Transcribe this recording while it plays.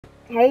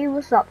Hey,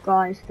 what's up,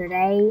 guys?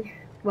 Today,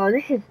 well,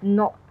 this is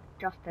not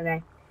just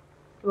today.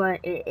 Well,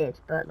 it is,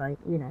 but like,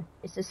 you know,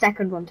 it's the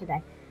second one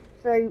today.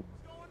 So,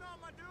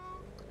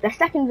 the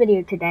second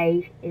video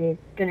today is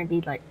gonna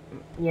be like,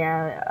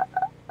 yeah,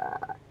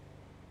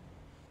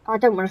 I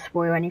don't want to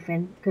spoil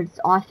anything because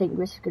I think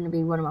this is gonna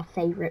be one of my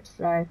favorites.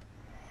 So,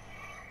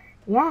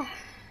 yeah,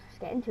 let's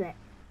get into it.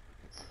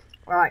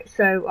 Right,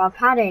 so I've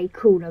had a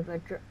call of a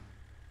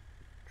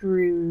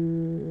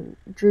Drew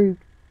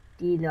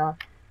dealer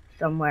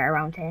somewhere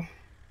around here.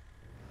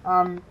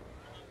 I'm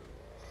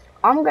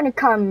gonna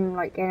come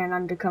like in an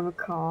undercover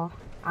car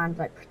and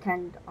like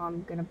pretend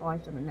I'm gonna buy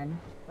some and then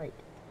like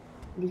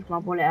leave my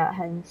wallet at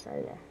home. So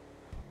yeah.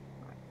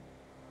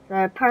 So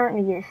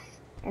apparently it's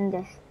in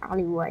this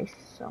alleyway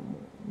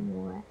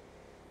somewhere.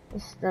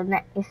 It's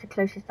the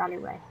closest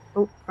alleyway.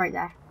 Oh, right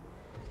there.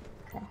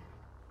 Okay.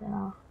 Then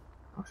I'll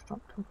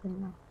stop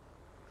talking now.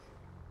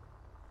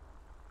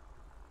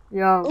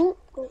 Yo.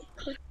 Oh.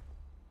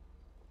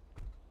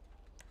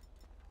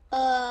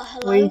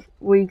 Hello.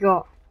 We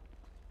got.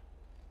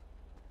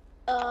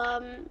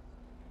 I'm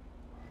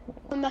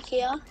back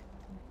here.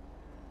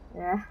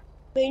 Yeah.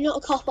 But you're not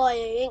a cop, are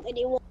you? You ain't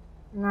anyone.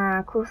 Nah,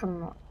 of course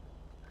I'm not.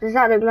 Does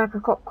that look like a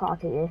cop car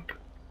to you?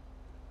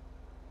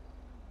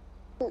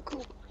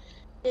 Cool.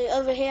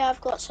 Over here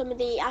I've got some of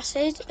the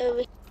acid over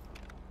here.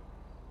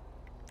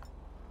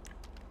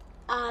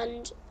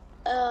 And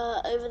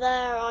over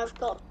there I've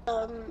got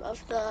some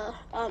of the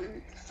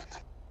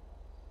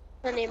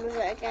name of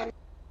it again.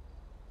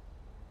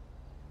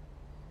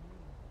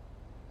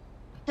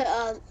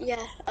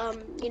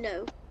 You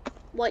know,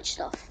 white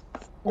stuff.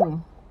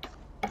 We'll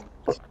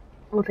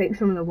take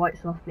some of the white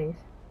stuff, please.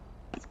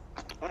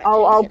 Right,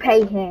 I'll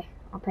pay here.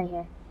 I'll pay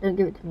here. Don't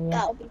give it to me yet.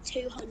 That'll be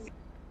 200.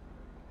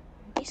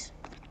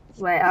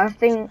 Wait, I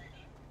think.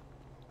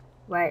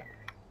 Wait,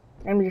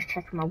 let me just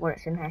check my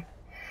wallets in here.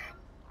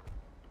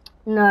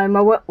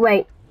 No,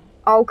 wait.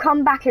 I'll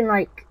come back in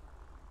like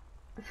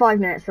 5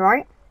 minutes,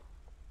 right?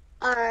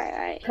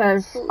 Alright.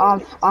 Because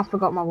I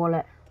forgot my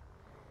wallet.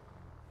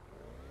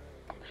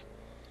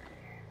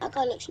 That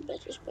guy looks a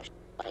bit suspicious.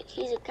 Like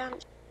he's a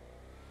gangster.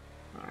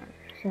 Alright,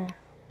 so.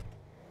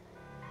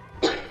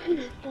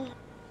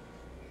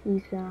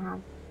 He's gonna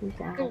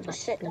have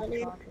Just sit down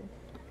here. charges.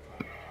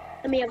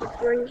 Let me have a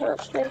drink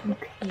actually.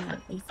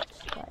 Okay.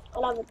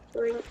 I'll have a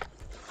drink.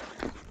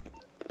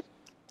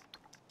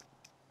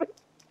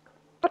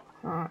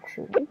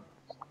 Actually.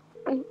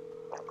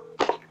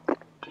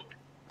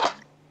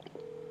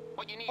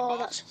 Oh,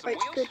 that's quite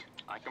good.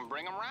 I can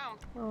bring them round.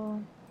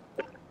 Oh.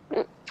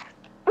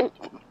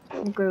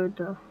 We'll go with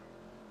the.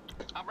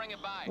 I'll bring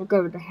it by. We'll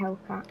go with the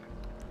Hellcat.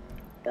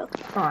 Yeah.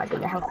 Alright, the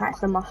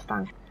Hellcat's the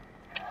Mustang.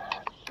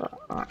 But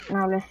alright,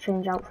 now let's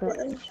change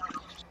outfit.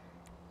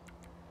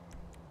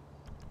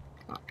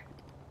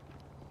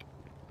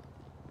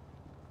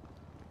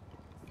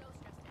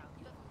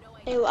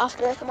 Hey, well,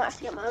 after this I might have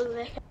to get my own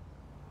vehicle.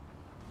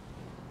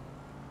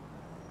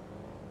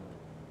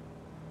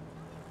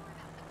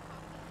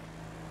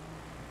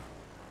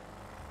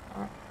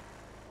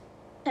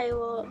 Hey,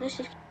 well, this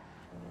is.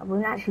 I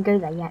won't actually go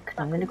there yet because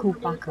I'm going to call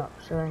backup,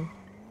 so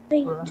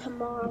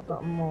Tomorrow. I've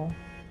got more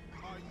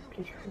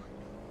people.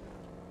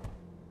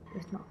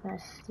 It's not going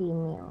to see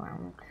me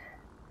around.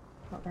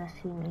 Not going to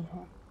see me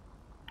here.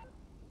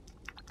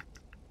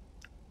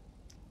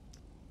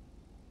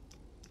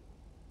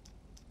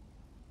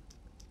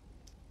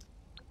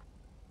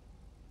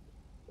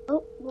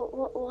 Oh,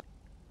 what?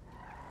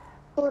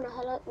 Oh, no,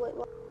 hello, wait,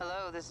 what?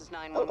 Hello, this is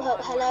 911. Oh,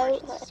 hello.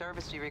 What emergency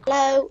service do you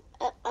require?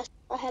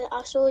 Hello,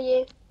 I saw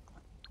you.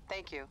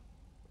 Thank you.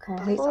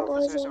 Okay. Police What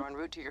was officers it? are en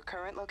route to your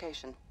current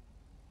location.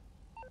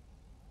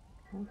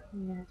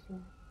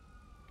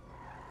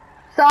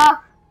 Sir,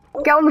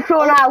 get on the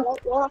floor now.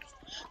 What?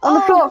 On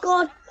the floor. Oh,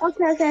 God.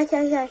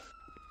 Okay.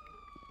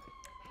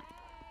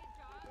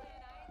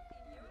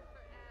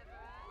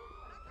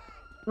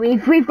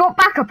 We've got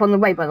backup on the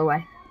way, by the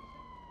way.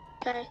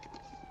 Okay.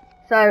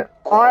 So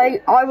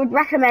I would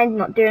recommend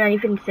not doing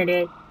anything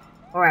silly,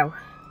 or else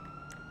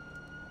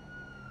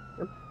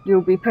you'll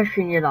be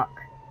pushing your luck.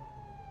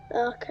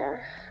 Okay.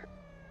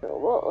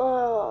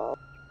 What?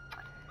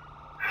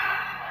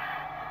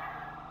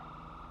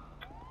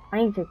 I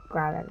need to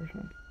grab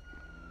everything.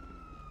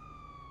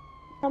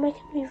 I'm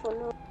making me fun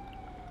now.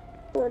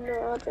 Oh, no,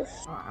 I'll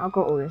just. Alright, I've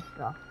got all this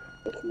stuff.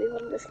 Making me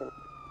fun, just.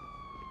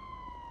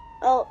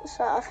 Oh,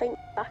 so I think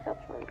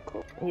backup's fine,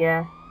 cool.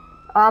 Yeah.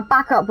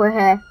 Backup, we're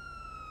here.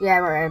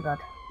 Yeah, we're here, bud.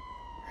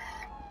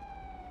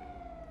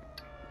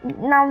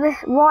 Now this,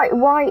 why,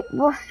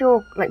 what's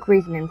your, like,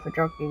 reasoning for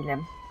drug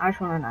dealing? I just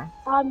want to know.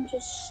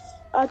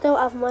 I don't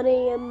have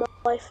money and my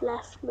wife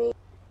left me.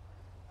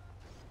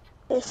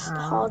 It's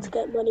hard to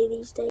get money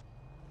these days.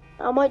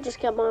 I might just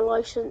get my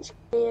license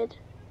cleared.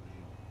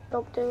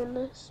 Stop doing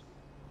this.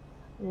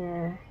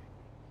 Yeah.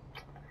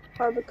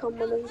 Or become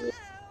one of you.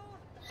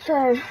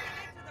 So,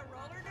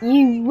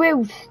 you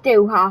will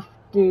still have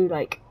to,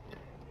 like,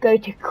 go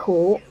to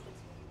court.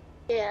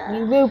 Yeah.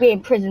 You will be in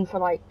prison for,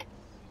 like,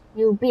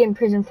 you'll be in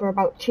prison for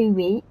about 2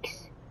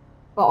 weeks.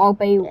 but I'll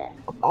bail Yeah.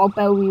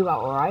 you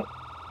out, alright?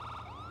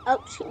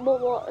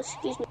 What?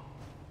 Excuse me.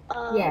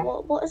 Yeah.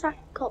 What is that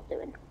cop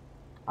doing?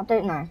 I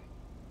don't know.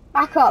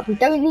 Back up. We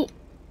don't need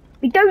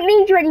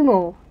you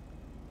anymore.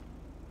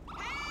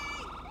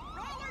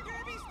 Roller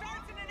derby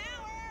starts in an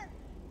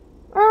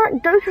hour!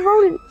 Alright, don't you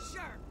roll.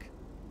 Shark!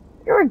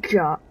 You're a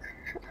jerk.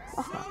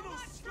 So much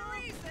for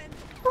reason!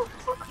 Oh,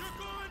 fuck. You're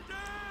going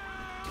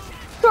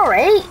down!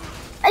 Sorry.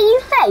 Are you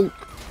fake?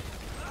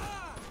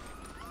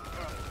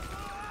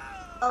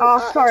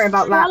 Oh, sorry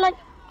about should I, that.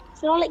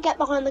 should I like get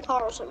behind the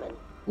car or something?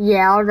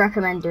 Yeah, I would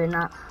recommend doing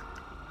that.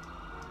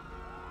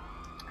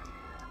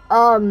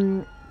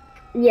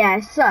 Yeah,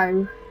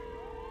 so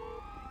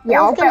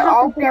yeah, What's gonna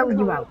I'll happen to bail the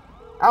you car?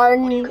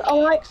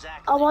 out.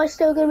 Am I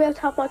still gonna be able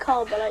to have my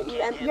car, but like you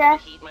empty? Yeah,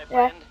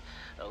 yeah.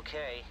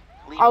 Okay.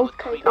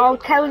 I'll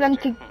tell them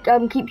to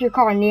keep your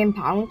car in the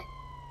impound.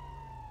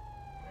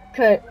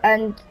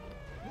 And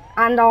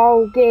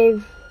I'll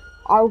give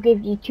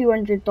you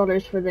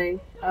 $200 for the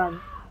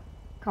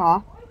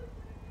car.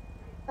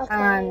 Okay.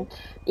 And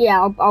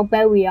yeah, I'll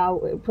bail you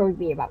out. It'll probably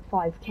be about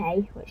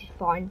 5k, which is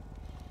fine.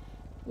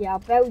 Yeah, I'll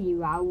bail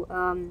you out.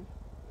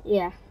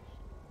 Yeah.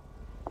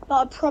 But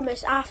I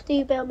promise, after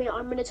you bail me out,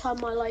 I'm gonna turn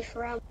my life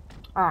around.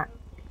 Alright.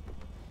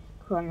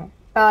 Cool.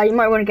 You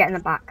might want to get in the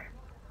back.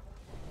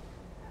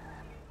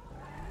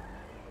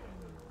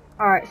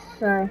 Alright,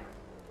 so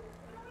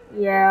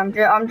yeah,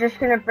 I'm just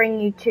gonna bring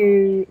you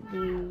to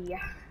the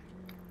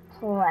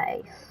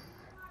place.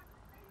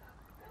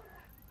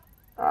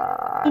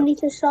 You need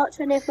to search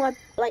any of my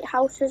like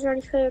houses or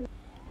anything.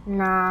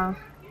 Nah,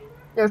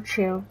 you're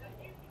chill.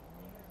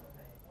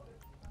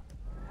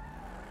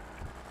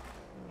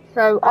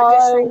 So I'm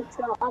just saying,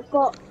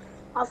 so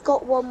I've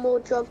got one more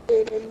drug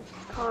dealing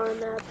car in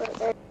there, but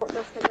there's got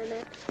nothing in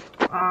it.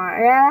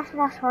 yeah,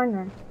 that's fine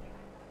then.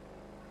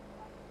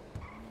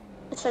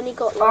 It's only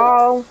got like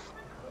Oh,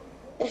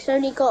 it's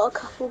only got a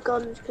couple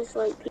guns because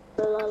like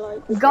people are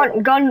like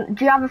gun.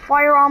 Do you have a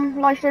firearm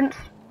license?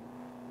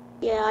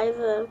 Yeah, I have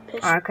a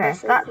pistol. Okay,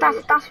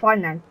 that's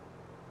fine then.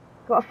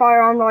 Got a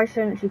firearm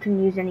license. You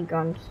can use any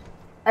guns.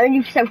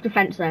 Only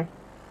self-defense though.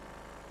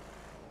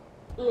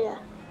 Yeah.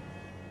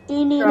 Do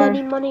you need So-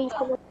 any money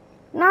for the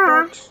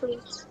Nah, drugs,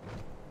 please?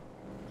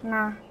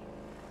 nah.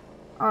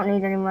 I don't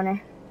need any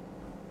money.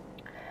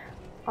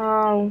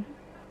 Oh,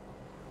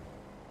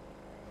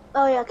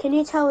 Oh yeah, can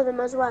you tell them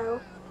as well?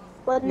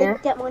 When Yeah. they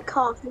get my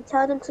car, can you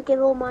tell them to give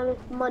all my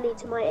money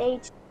to my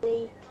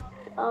agency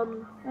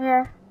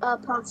yeah.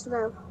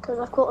 personnel? Because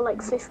I've got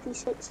like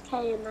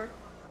 56k in there.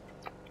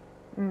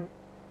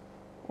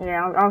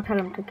 Yeah, I'll tell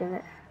him to give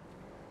it.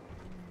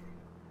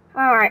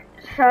 Alright,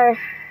 so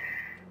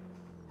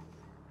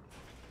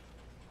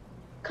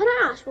Can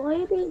I ask, why are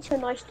you being so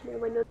nice to me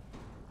when you're...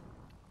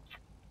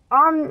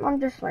 I'm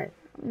just like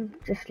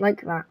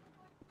that.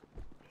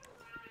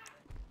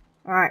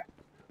 Alright,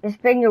 it's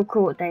been your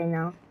court day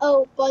now.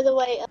 Oh, by the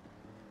way,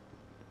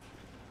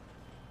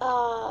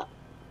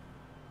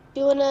 do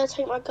you wanna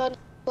take my gun?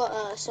 Got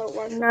a assault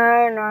rifle.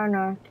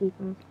 No, keep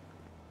him.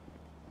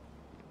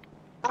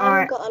 I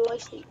haven't got a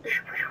license.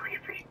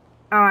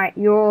 Alright,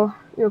 your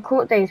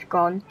court day's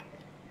gone.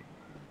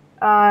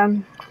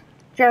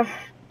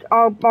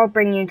 I'll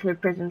bring you into the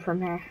prison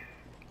from here.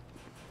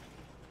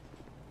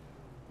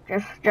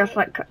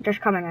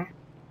 Just come in here.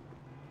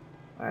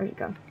 There you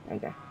go. There you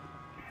go.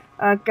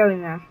 Go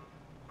in there.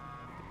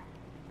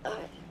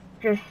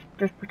 Just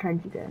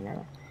pretend you go in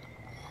there.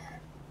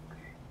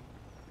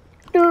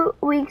 2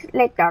 weeks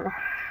later.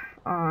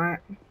 Alright.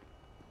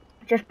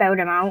 Just bailed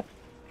him out.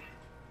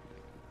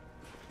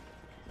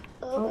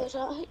 Oh, is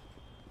that it?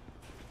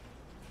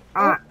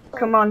 Alright,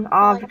 come on.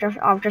 I've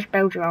just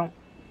bailed you out.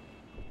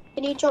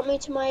 Can you drop me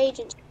to my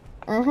agent?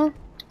 I told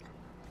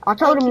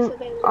Thank you him for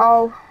being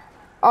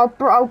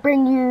I'll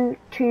bring you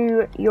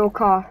to your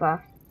car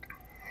first.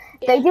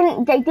 They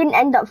didn't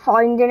end up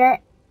finding it,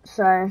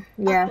 so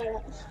yeah. Okay.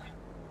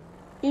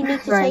 You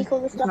need to Right, take all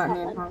the it's stuff not out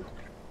near then. found.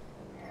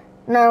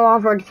 No,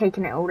 I've already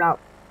taken it all out.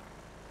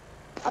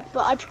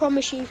 But I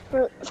promise you,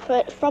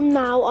 from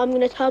now, I'm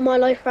gonna turn my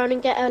life around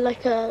and get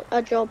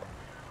a job.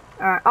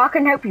 Alright, I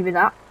can help you with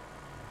that.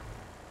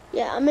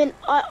 Yeah, I mean,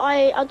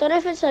 I don't know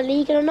if it's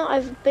illegal or not.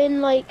 I've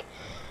been like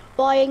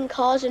buying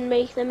cars and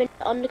making them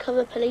into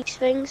undercover police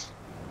things.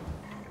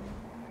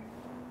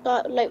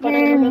 Like when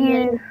I come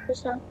on the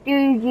stuff. Do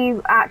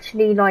you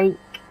actually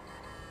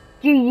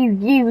do you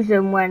use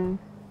them when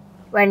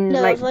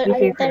No, like you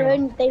see a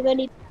criminal? they've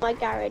only been in my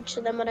garage.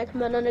 So then when I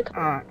come on undercover,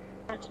 Alright.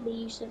 I actually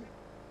use them.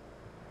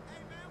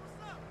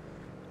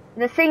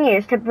 The thing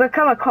is, to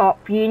become a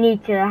cop, you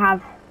need to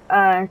have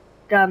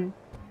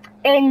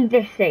in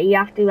this city, you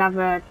have to have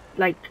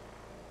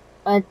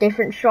a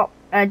different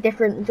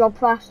job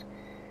first.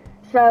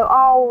 So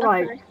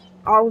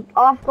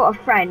I've got a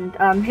friend.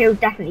 He'll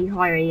definitely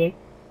hire you.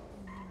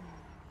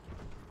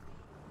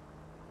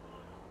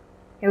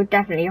 He'll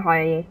definitely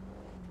hire you.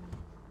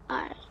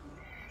 Alright.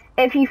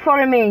 If you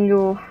follow me in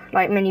your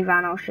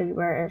minivan, I'll show you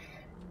where it is.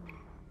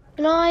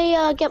 Can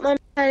I get my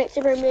mechanic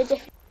to bring me a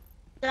different?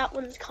 That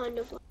one's kind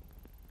of like...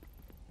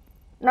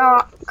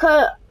 No,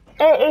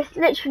 it's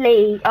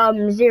literally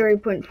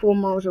 0.4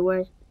 miles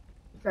away,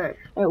 so it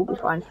will be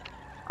fine.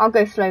 I'll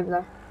go slow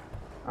though.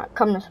 Right,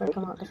 come this way,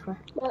 come out this way.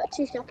 Right,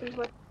 2 seconds.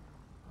 Wait.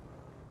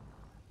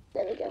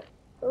 There we go.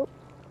 Oh,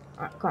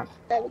 Right, come on.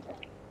 there we go.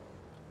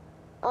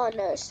 Oh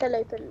no, it's still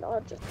open.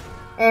 I'll just.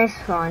 It's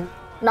fine.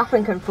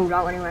 Nothing can fall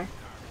out anyway.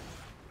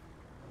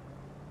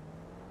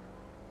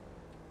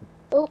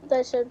 Oh,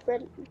 there's a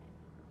red.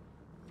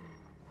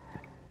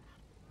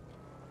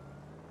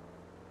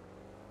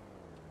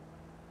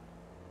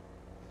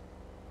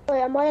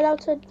 Wait, am I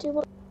allowed to do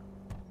what?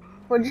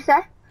 What'd you say?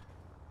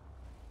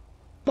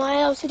 Am I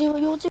allowed to do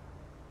what you're doing?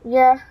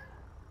 Yeah,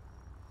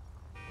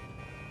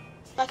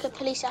 Like a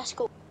police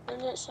escort,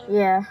 isn't it? So.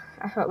 yeah,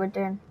 that's what we're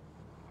doing.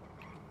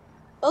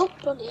 Oh,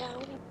 bloody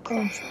hell.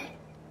 Cross me.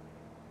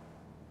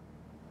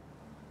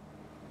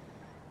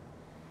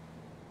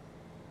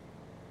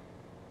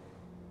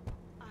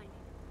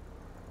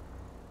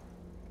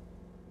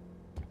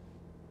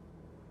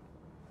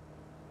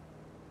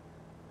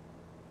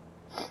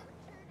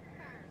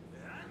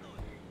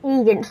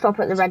 He didn't stop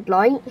at the red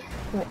light,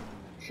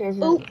 which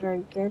isn't Oh.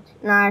 very good.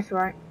 No, it's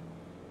right.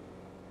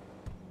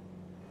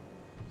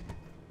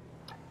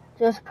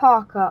 Just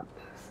park up,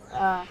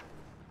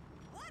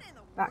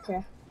 back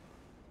here.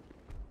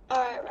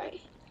 Alright,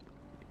 right.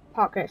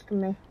 Park next to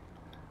me.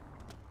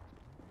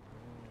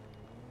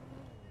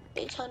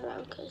 Big turn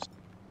around, cause.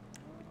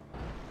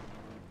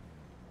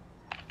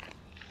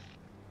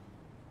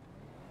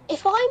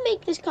 If I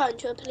make this car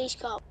into a police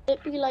car, would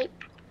it be like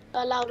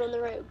allowed on the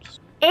roads?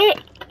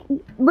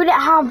 Would it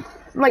have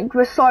like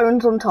the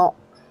sirens on top?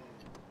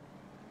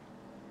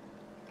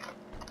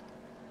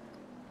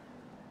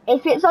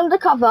 If it's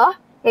undercover,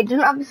 it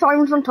doesn't have the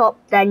sirens on top,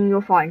 then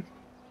you're fine.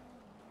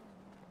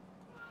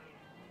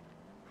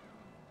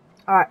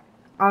 Alright,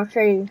 I'll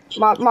show you.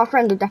 My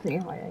friend will definitely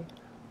hire you.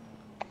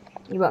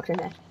 He works in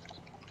there.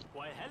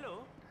 Why,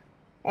 hello.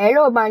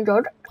 Hello,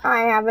 Banjo.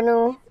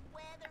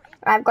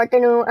 I've got a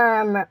new,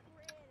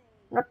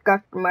 not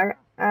customer,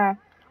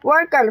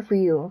 worker for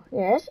you.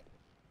 Yes?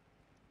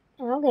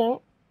 Okay.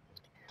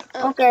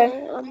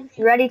 Okay.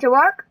 You ready to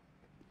work?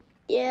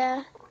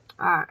 Yeah.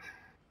 Alright.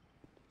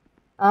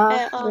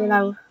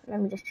 Let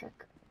me just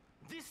check.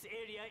 This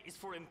area is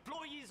for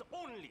employees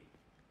only.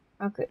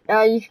 Okay,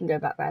 you can go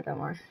back there, don't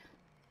worry.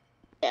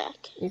 Yeah.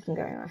 Okay. You can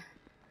go anywhere.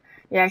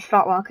 Yeah,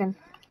 start walking.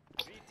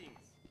 Greetings.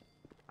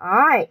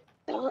 Alright.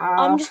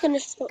 I'm just gonna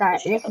stop.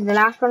 This is the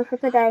last one for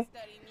today.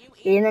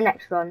 See you in the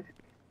next one.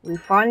 We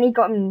finally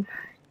got him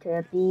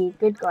to be a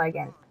good guy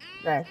again.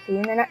 So, see you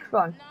in the next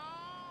one.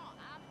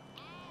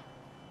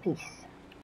 Peace.